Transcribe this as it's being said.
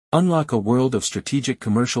Unlock a world of strategic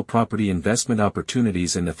commercial property investment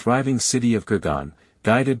opportunities in the thriving city of Gurgaon,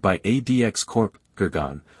 guided by ADX Corp.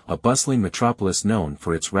 Gurgaon, a bustling metropolis known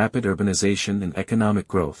for its rapid urbanization and economic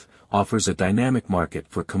growth, offers a dynamic market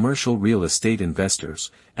for commercial real estate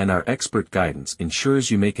investors, and our expert guidance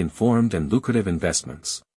ensures you make informed and lucrative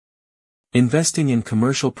investments. Investing in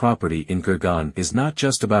commercial property in Gurgaon is not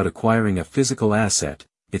just about acquiring a physical asset,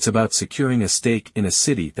 it's about securing a stake in a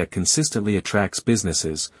city that consistently attracts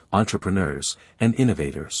businesses, entrepreneurs, and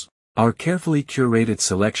innovators. Our carefully curated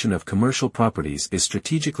selection of commercial properties is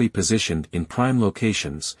strategically positioned in prime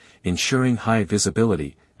locations, ensuring high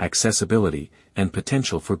visibility, accessibility, and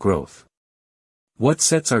potential for growth. What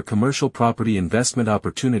sets our commercial property investment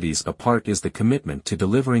opportunities apart is the commitment to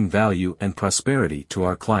delivering value and prosperity to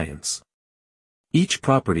our clients. Each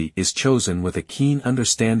property is chosen with a keen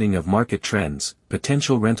understanding of market trends,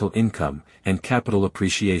 potential rental income, and capital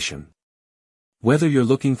appreciation. Whether you're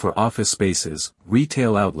looking for office spaces,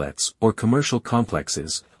 retail outlets, or commercial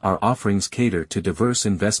complexes, our offerings cater to diverse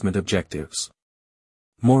investment objectives.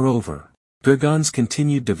 Moreover, Gurgaon's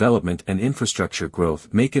continued development and infrastructure growth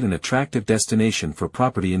make it an attractive destination for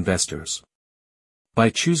property investors. By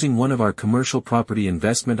choosing one of our commercial property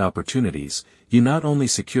investment opportunities, you not only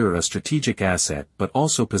secure a strategic asset but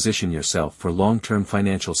also position yourself for long-term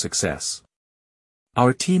financial success.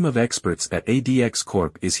 Our team of experts at ADX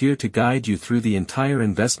Corp is here to guide you through the entire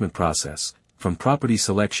investment process, from property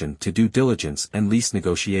selection to due diligence and lease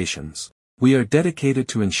negotiations. We are dedicated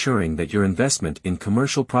to ensuring that your investment in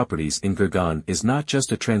commercial properties in Gurgaon is not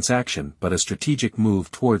just a transaction but a strategic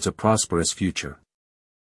move towards a prosperous future.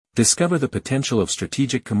 Discover the potential of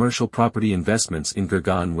strategic commercial property investments in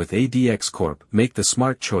Gurgaon with ADX Corp. Make the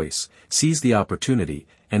smart choice, seize the opportunity,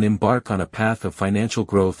 and embark on a path of financial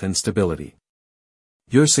growth and stability.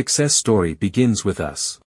 Your success story begins with us.